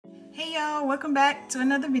Hey y'all, welcome back to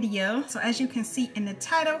another video. So as you can see in the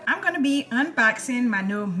title, I'm going to be unboxing my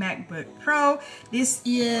new MacBook Pro. This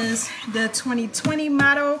is the 2020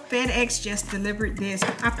 model. FedEx just delivered this.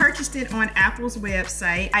 I purchased it on Apple's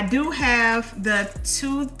website. I do have the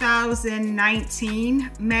 2019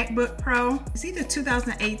 MacBook Pro. It's either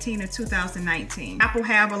 2018 or 2019. Apple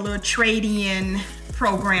have a little trade-in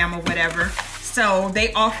program or whatever. So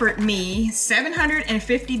they offered me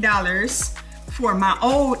 $750 for my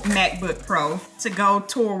old MacBook Pro to go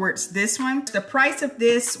towards this one. The price of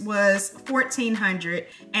this was $1,400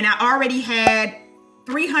 and I already had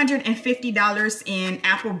 $350 in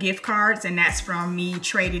Apple gift cards, and that's from me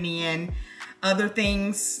trading in other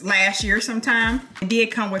things last year sometime. It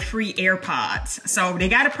did come with free AirPods. So they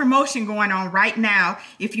got a promotion going on right now.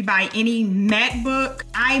 If you buy any MacBook,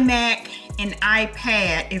 iMac, and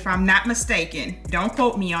iPad, if I'm not mistaken, don't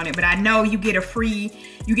quote me on it, but I know you get free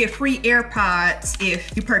AirPods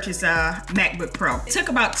if you purchase a MacBook Pro. It took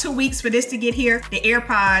about 2 weeks for this to get here. The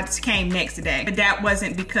AirPods came next day, but that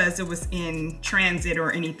wasn't because it was in transit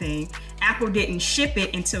or anything. Apple didn't ship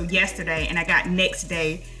it until yesterday, and I got next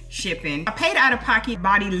day shipping. I paid out of pocket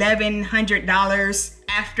about $1,100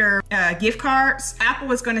 after gift cards. Apple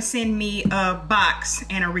was gonna send me a box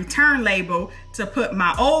and a return label to put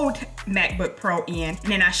my old MacBook Pro in,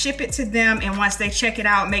 and then I ship it to them, and once they check it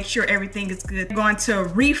out, make sure everything is good, they're going to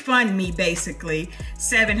refund me basically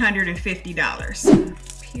 $750.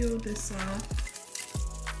 Peel this off.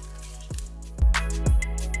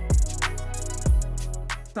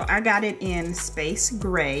 So I got it in space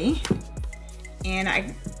gray, and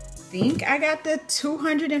I think I got the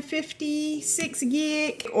 256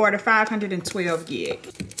 gig or the 512 gig.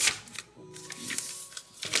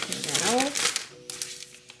 Take that off.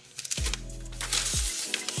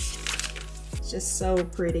 It's just so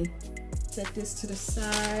pretty. Set this to the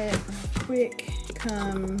side quick.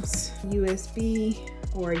 Comes USB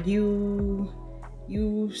or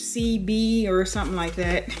UCB or something like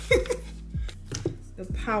that. The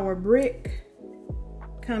power brick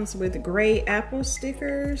comes with gray Apple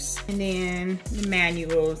stickers, and then the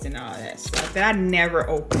manuals and all that stuff that I never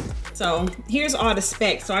open. So here's all the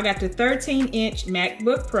specs. So I got the 13-inch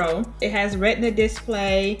MacBook Pro. It has Retina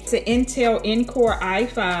display. It's an Intel Core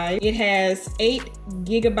i5. It has 8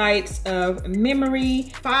 gigabytes of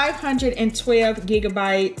memory, 512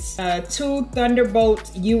 gigabytes, 2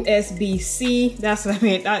 Thunderbolt USB-C. That's what I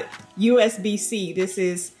meant, USB-C. This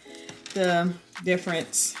is the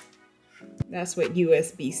difference. That's what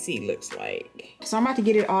USB-C looks like. So I'm about to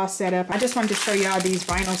get it all set up. I just wanted to show y'all these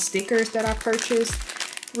vinyl stickers that I purchased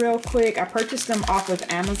real quick. I purchased them off of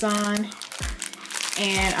Amazon,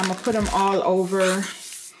 and I'm gonna put them all over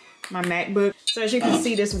my MacBook. So as you can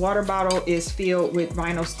see, this water bottle is filled with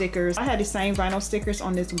vinyl stickers. I had the same vinyl stickers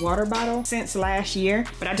on this water bottle since last year,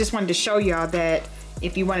 but I just wanted to show y'all that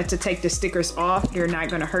if you wanted to take the stickers off, they're not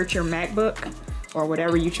gonna hurt your MacBook or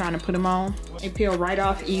whatever you're trying to put them on. They peel right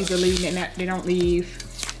off easily, they don't leave.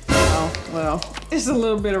 Oh, well, there's a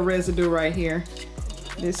little bit of residue right here.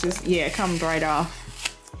 This is, yeah, it comes right off.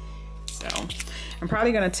 So I'm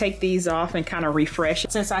probably gonna take these off and kind of refresh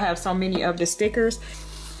it since I have so many of the stickers.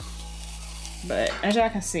 But as y'all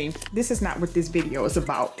can see, this is not what this video is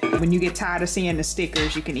about. When you get tired of seeing the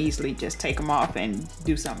stickers, you can easily just take them off and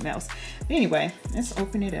do something else. But anyway, let's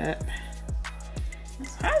open it up.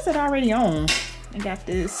 How is it already on? I got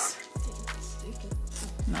this.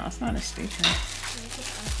 No, it's not a sticker.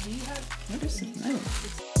 What is this note?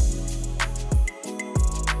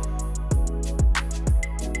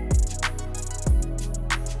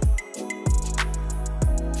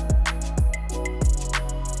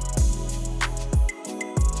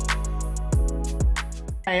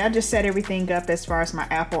 I just set everything up as far as my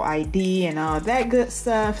Apple ID and all that good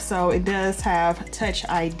stuff. So it does have Touch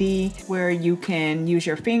ID where you can use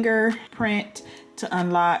your fingerprint to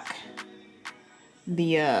unlock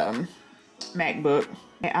the MacBook.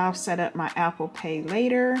 I'll set up my Apple Pay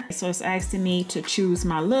later. So it's asking me to choose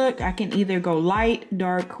my look. I can either go light,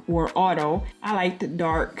 dark, or auto. I like the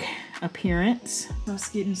dark appearance. So it's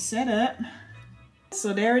getting set up.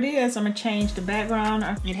 So there it is. I'm gonna change the background.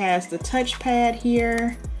 It has the touchpad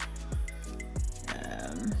here.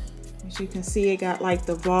 As you can see, it got like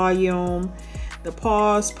the volume, the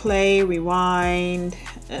pause, play, rewind.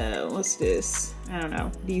 What's this? I don't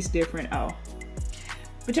know. These different, oh.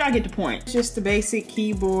 But y'all get the point. Just the basic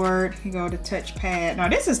keyboard. You go to touchpad. No,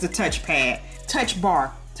 this is the touchpad. Touch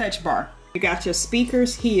bar. You got your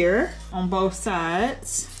speakers here on both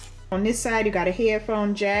sides. On this side, you got a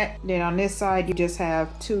headphone jack. Then on this side, you just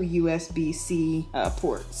have 2 USB-C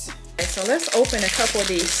ports. Okay, so let's open a couple of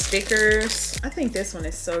these stickers. I think this one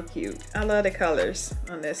is so cute. I love the colors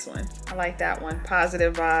on this one. I like that one.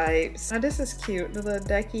 Positive vibes. Oh, this is cute. The little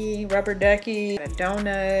ducky, rubber ducky, a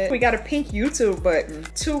donut. We got a pink YouTube button.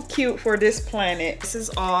 Too cute for this planet. This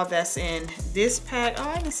is all that's in this pack. Oh,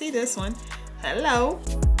 I didn't see this one. Hello.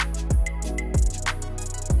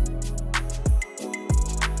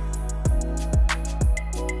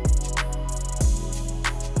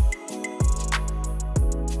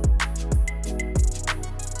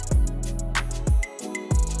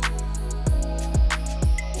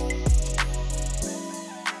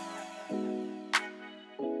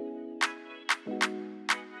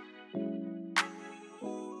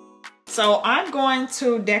 So I'm going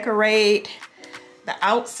to decorate the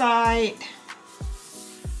outside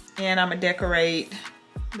and I'm gonna decorate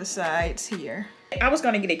the sides here. I was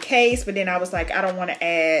gonna get a case, but then I was like, I don't wanna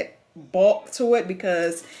add bulk to it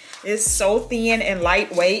because it's so thin and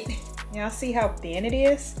lightweight. Y'all see how thin it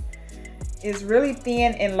is? It's really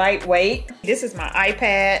thin and lightweight. This is my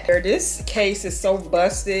iPad. This case is so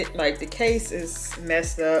busted. Like the case is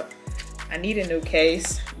messed up. I need a new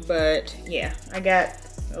case, but yeah, I got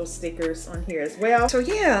those stickers on here as well. So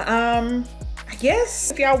yeah, I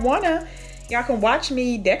guess if y'all wanna, y'all can watch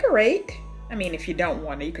me decorate. I mean, if you don't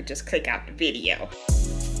wanna, you could just click out the video.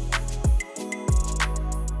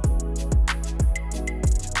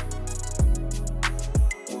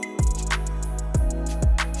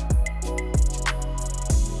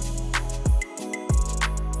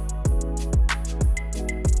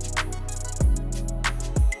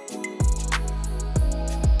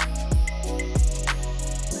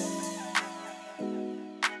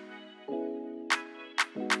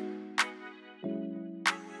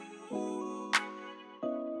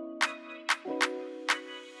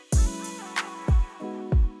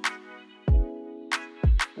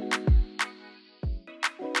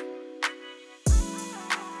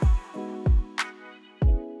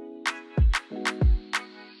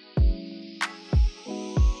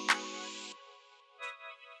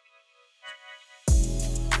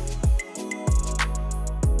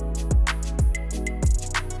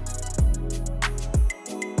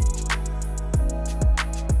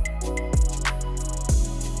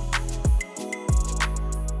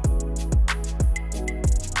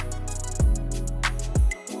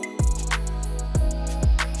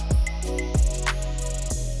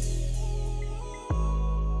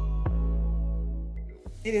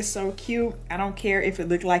 It is so cute. I don't care if it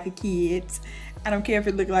looked like a kid. I don't care if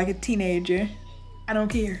it looked like a teenager. I don't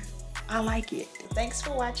care. I like it. Thanks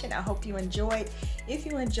for watching. I hope you enjoyed. If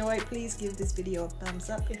you enjoyed, please give this video a thumbs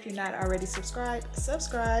up. If you're not already subscribed,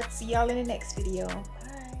 subscribe. See y'all in the next video.